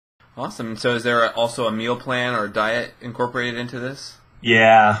Awesome. So is there also a meal plan or diet incorporated into this?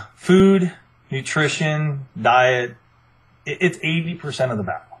 Yeah, food, nutrition, diet, it's 80% of the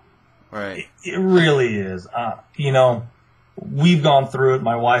battle. Right. It really is. We've gone through it,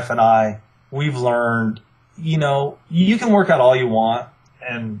 my wife and I. We've learned, you can work out all you want,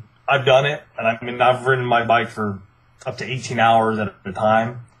 and I've done it. And I've ridden my bike for up to 18 hours at a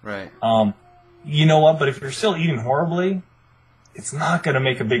time. Right. You know what? But if you're still eating horribly, it's not going to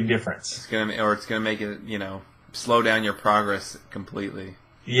make a big difference. It's gonna make it, slow down your progress completely.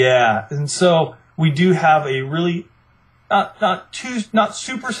 Yeah, and so we do have a really not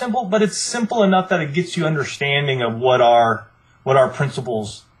super simple, but it's simple enough that it gets you understanding of what our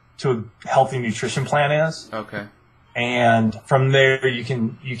principles to a healthy nutrition plan is. Okay. And from there you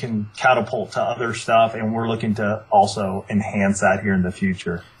can catapult to other stuff, and we're looking to also enhance that here in the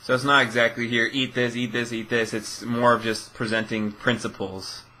future. So it's not exactly here, eat this, eat this, eat this. It's more of just presenting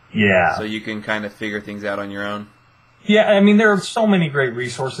principles. Yeah. So you can kind of figure things out on your own. Yeah, there are so many great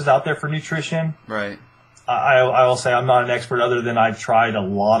resources out there for nutrition. Right. I will say I'm not an expert other than I've tried a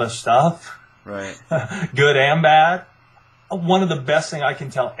lot of stuff. Right. Good and bad. One of the best thing I can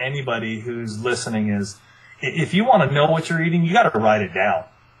tell anybody who's listening is if you want to know what you're eating, you got to write it down.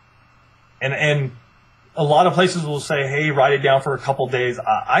 And a lot of places will say, hey, write it down for a couple days.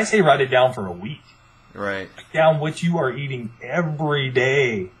 I say write it down for a week. Right. Write down what you are eating every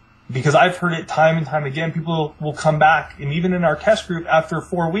day. Because I've heard it time and time again. People will come back, and even in our test group, after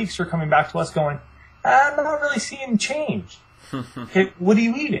 4 weeks, they're coming back to us going, I'm not really seeing change. Okay, what are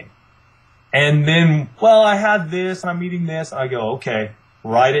you eating? And then, I had this, and I'm eating this. I go, okay,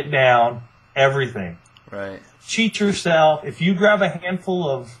 write it down, everything. Right. Cheat yourself. If you grab a handful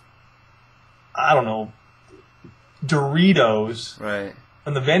of, Doritos Right.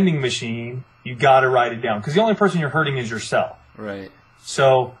 from the vending machine, you got to write it down. Because the only person you're hurting is yourself. Right.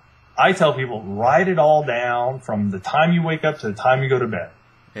 So I tell people, write it all down from the time you wake up to the time you go to bed.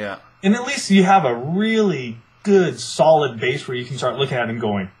 Yeah. And at least you have a really good, solid base where you can start looking at it and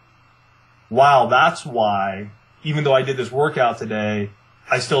going, wow, that's why, even though I did this workout today,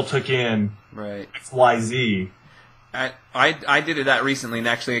 I still took in XYZ. I did that recently, and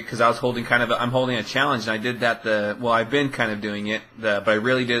actually, because I was I'm holding a challenge, and I did that I've been kind of doing it, but I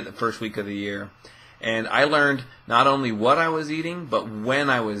really did it the first week of the year. And I learned not only what I was eating, but when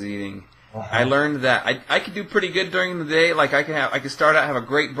I was eating. Uh-huh. I learned that I could do pretty good during the day. Like I could start out, have a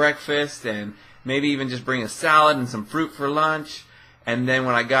great breakfast, and maybe even just bring a salad and some fruit for lunch. And then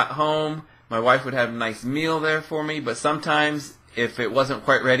when I got home, my wife would have a nice meal there for me. But sometimes, if it wasn't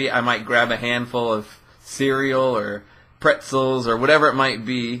quite ready, I might grab a handful of cereal or pretzels or whatever it might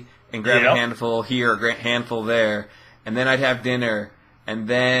be, and grab a handful here or a handful there. And then I'd have dinner. And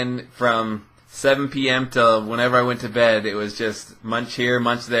then from 7 p.m. till whenever I went to bed, it was just munch here,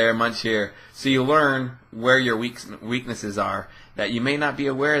 munch there, munch here. So you learn where your weaknesses are that you may not be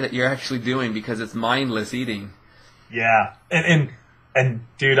aware that you're actually doing because it's mindless eating. Yeah. And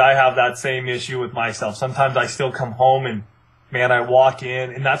dude, I have that same issue with myself. Sometimes I still come home and, man, I walk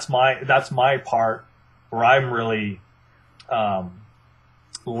in, and that's my part where I'm really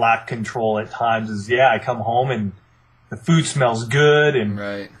lack control at times is, I come home and the food smells good,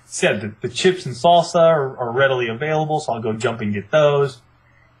 and said the chips and salsa are readily available, so I'll go jump and get those.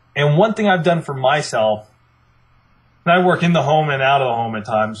 And one thing I've done for myself, and I work in the home and out of the home at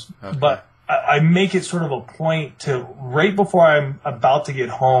times, but I make it sort of a point to, right before I'm about to get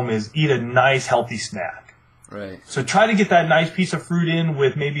home, is eat a nice healthy snack. Right. So try to get that nice piece of fruit in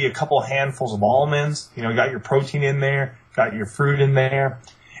with maybe a couple handfuls of almonds. You got your protein in there, got your fruit in there.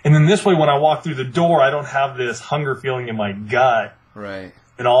 And then this way, when I walk through the door, I don't have this hunger feeling in my gut. Right.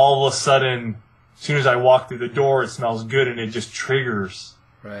 And all of a sudden, as soon as I walk through the door, it smells good, and it just triggers.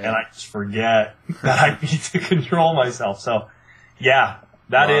 Right. And I just forget that I need to control myself. So,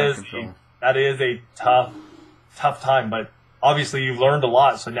 that is a tough time. But obviously, you've learned a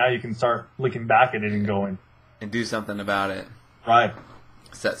lot, so now you can start looking back at it and going, and do something about it. Right.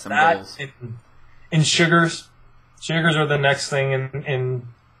 Set some goals. And sugars. Sugars are the next thing in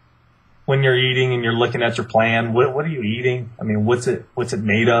when you're eating and you're looking at your plan. What are you eating? What's it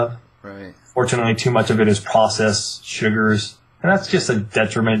made of? Right. Fortunately, too much of it is processed sugars, and that's just a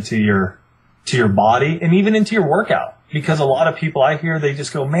detriment to your body and even into your workout. Because a lot of people I hear, they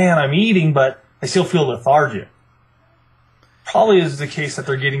just go, man, I'm eating, but I still feel lethargic. Probably is the case that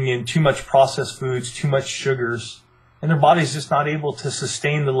they're getting in too much processed foods, too much sugars, and their body's just not able to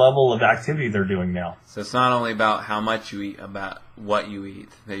sustain the level of activity they're doing now. So it's not only about how much you eat, about what you eat.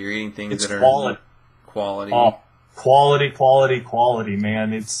 That you're eating things that are quality. Oh, quality,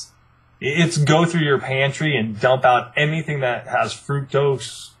 man. It's go through your pantry and dump out anything that has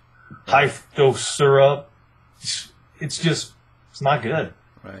fructose high fructose syrup. It's not good.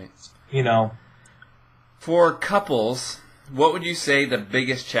 Right. You know. For couples, what would you say the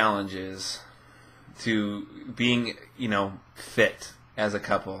biggest challenge is to being, fit as a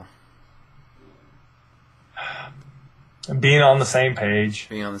couple? Being on the same page.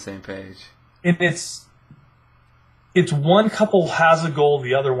 Being on the same page. It's one couple has a goal,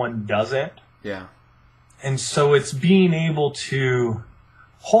 the other one doesn't. Yeah. And so it's being able to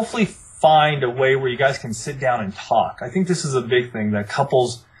hopefully find a way where you guys can sit down and talk. I think this is a big thing that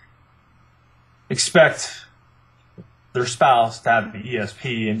couples expect their spouse to have the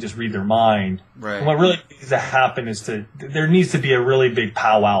ESP and just read their mind. Right. And what really needs to happen is there needs to be a really big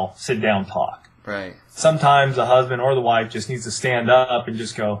powwow, sit down talk. Right. Sometimes the husband or the wife just needs to stand up and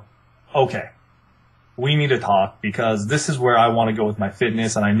just go, okay, we need to talk because this is where I want to go with my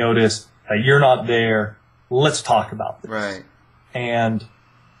fitness and I notice that you're not there. Let's talk about this. Right. And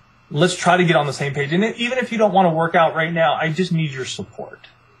let's try to get on the same page. And even if you don't want to work out right now, I just need your support.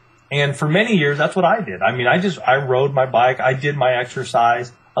 And for many years, that's what I did. I mean, I rode my bike. I did my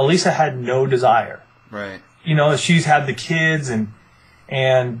exercise. Elisa had no desire. Right. She's had the kids and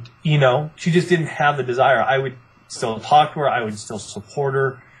she just didn't have the desire. I would still talk to her. I would still support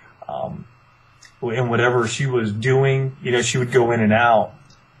her. In whatever she was doing, she would go in and out.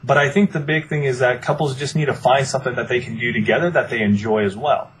 But I think the big thing is that couples just need to find something that they can do together that they enjoy as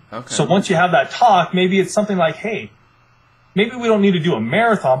well. Okay. So once you have that talk, maybe it's something like, hey, maybe we don't need to do a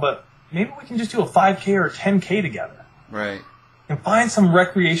marathon, but maybe we can just do a 5K or a 10K together. Right. And find some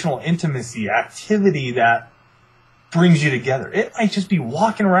recreational intimacy, activity that brings you together. It might just be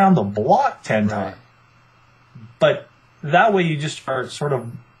walking around the block 10 times. But that way you just start sort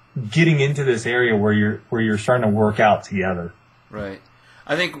of getting into this area where you're starting to work out together. Right.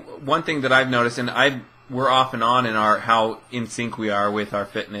 I think one thing that I've noticed, and we're off and on in how in sync we are with our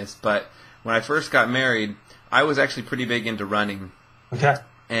fitness, but when I first got married, I was actually pretty big into running. Okay.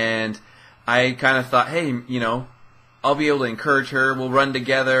 And I kind of thought, hey, I'll be able to encourage her. We'll run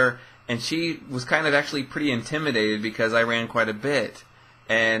together. And she was kind of actually pretty intimidated because I ran quite a bit.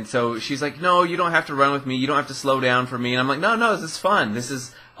 And so she's like, no, you don't have to run with me. You don't have to slow down for me. And I'm like, no, this is fun.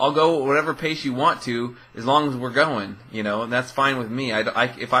 I'll go whatever pace you want to as long as we're going, and that's fine with me.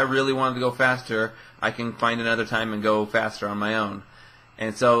 If I really wanted to go faster, I can find another time and go faster on my own.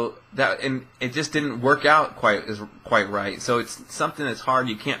 And so and it just didn't work out quite right. So it's something that's hard.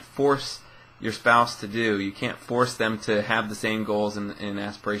 You can't force your spouse to do. You can't force them to have the same goals and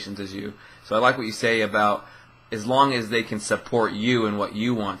aspirations as you. So I like what you say about as long as they can support you in what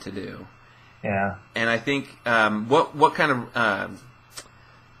you want to do. Yeah. And I think what kind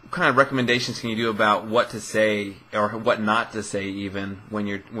of recommendations can you do about what to say or what not to say even when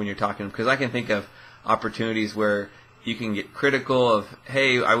you're talking? Because I can think of opportunities where you can get critical of,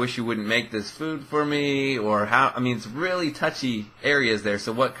 hey, I wish you wouldn't make this food for me, or it's really touchy areas there.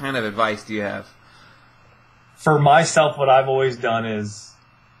 So what kind of advice do you have? For myself, what I've always done is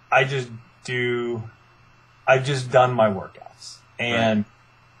I've just done my workouts. And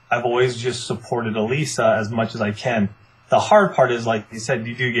right. I've always just supported Elisa as much as I can. The hard part is, like you said,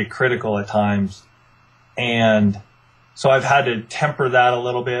 you do get critical at times. And so I've had to temper that a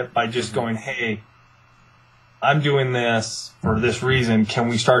little bit by just going, hey, I'm doing this for this reason. Can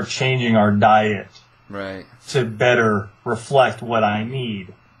we start changing our diet to better reflect what I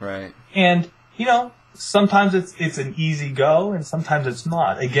need? Right. And, sometimes it's an easy go and sometimes it's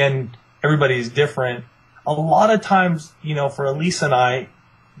not. Again, everybody's different. A lot of times, for Elisa and I,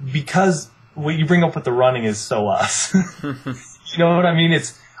 because what you bring up with the running is so us. You know what I mean?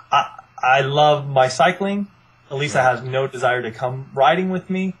 I love my cycling. Elisa has no desire to come riding with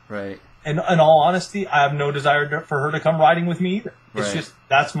me. Right. And in all honesty, I have no desire for her to come riding with me either. It's just,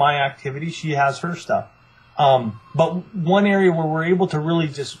 that's my activity. She has her stuff. But one area where we're able to really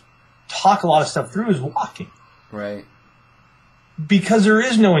just talk a lot of stuff through is walking. Right. Because there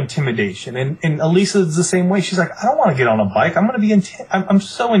is no intimidation. And Elisa is the same way. She's like, I don't want to get on a bike. I'm going to be, I'm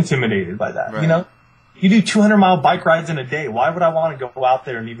so intimidated by that. Right. You do 200-mile bike rides in a day. Why would I want to go out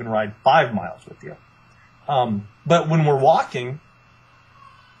there and even ride 5 miles with you? But when we're walking,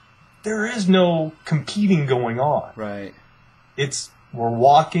 there is no competing going on. Right. We're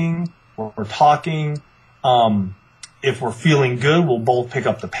walking, we're talking. If we're feeling good, we'll both pick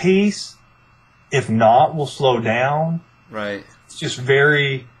up the pace. If not, we'll slow down. Right. It's just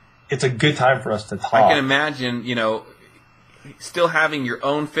it's a good time for us to talk. I can imagine, still having your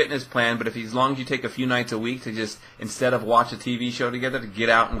own fitness plan, but as long as you take a few nights a week to just, instead of watch a TV show together, to get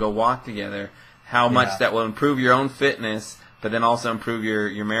out and go walk together, how much that will improve your own fitness, but then also improve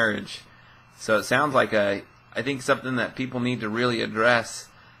your marriage. So it sounds like I think something that people need to really address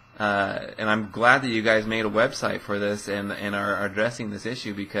and I'm glad that you guys made a website for this and are addressing this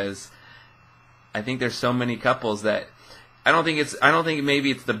issue, because I think there's so many couples that I don't think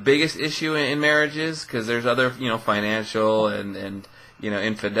maybe it's the biggest issue in marriages, because there's other, financial and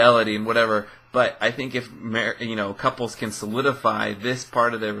infidelity and whatever. But I think if couples can solidify this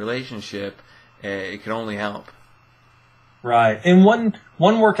part of their relationship, it can only help. Right. And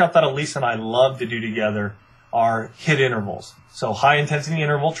one workout that Elise and I love to do together are HIIT intervals. So high intensity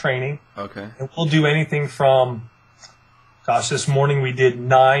interval training. Okay. And we'll do anything from, this morning we did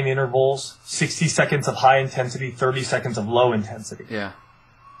 9 intervals, 60 seconds of high intensity, 30 seconds of low intensity. Yeah.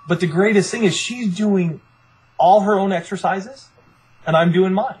 But the greatest thing is she's doing all her own exercises and I'm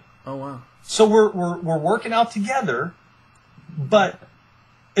doing mine. Oh, wow. So we're working out together, but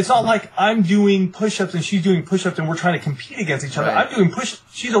it's not like I'm doing push-ups and she's doing push-ups and we're trying to compete against each other. Right. I'm doing push-ups.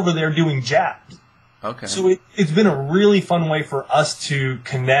 She's over there doing jabs. Okay. So it's been a really fun way for us to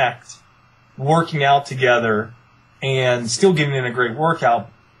connect, working out together and still getting in a great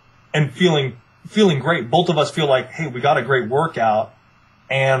workout and feeling great. Both of us feel like, hey, we got a great workout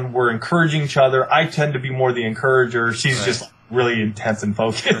and we're encouraging each other. I tend to be more the encourager. She's just really intense and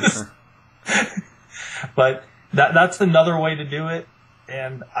focused. But that's another way to do it.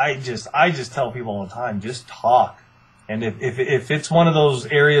 And I just tell people all the time, just talk. And if it's one of those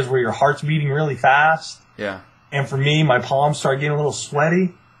areas where your heart's beating really fast, yeah. And for me, my palms start getting a little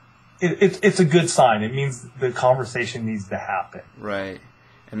sweaty, it's a good sign. It means the conversation needs to happen. Right.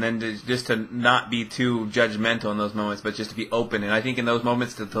 And then just to not be too judgmental in those moments, but just to be open. And I think in those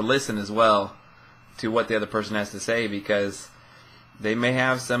moments to listen as well to what the other person has to say, because they may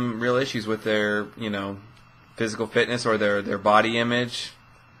have some real issues with their, physical fitness or their body image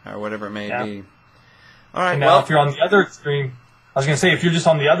or whatever it may be. All right. And now, if you're on the other extreme, I was going to say, if you're just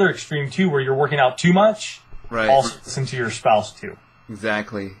on the other extreme too, where you're working out too much, also listen to your spouse too.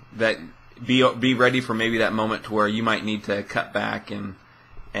 Exactly. That be ready for maybe that moment to where you might need to cut back and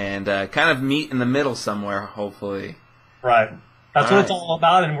kind of meet in the middle somewhere, hopefully. Right. That's what it's all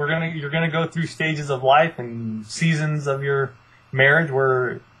about, and you're gonna go through stages of life and seasons of your marriage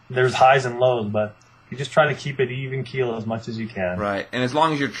where there's highs and lows, but you just try to keep it even keel as much as you can. Right. And as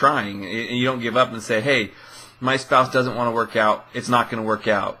long as you're trying, and you don't give up and say, hey, my spouse doesn't want to work out, it's not going to work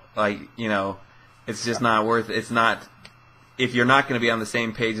out. It's just not worth it. It's not, if you're not going to be on the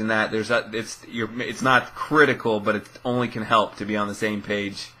same page in that, it's not critical, but it only can help to be on the same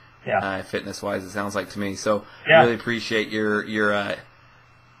page. Yeah. Fitness-wise, it sounds like to me. So I really appreciate your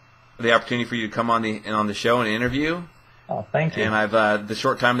the opportunity for you to come on the show and interview. Oh, thank you. And I've the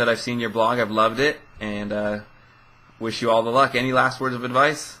short time that I've seen your blog, I've loved it, and wish you all the luck. Any last words of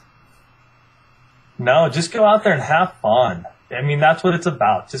advice? No, just go out there and have fun. I mean, that's what it's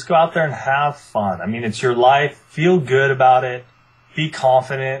about. Just go out there and have fun. I mean, it's your life. Feel good about it. Be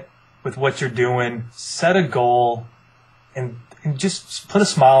confident with what you're doing. Set a goal, and just put a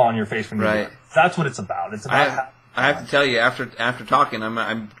smile on your face when you do it. That's what it's about. It's about I have to tell you, after talking,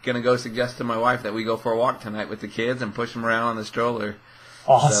 I'm going to go suggest to my wife that we go for a walk tonight with the kids and push them around on the stroller.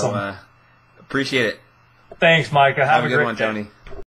 Awesome. So, appreciate it. Thanks, Micah. Have a good one, Tony.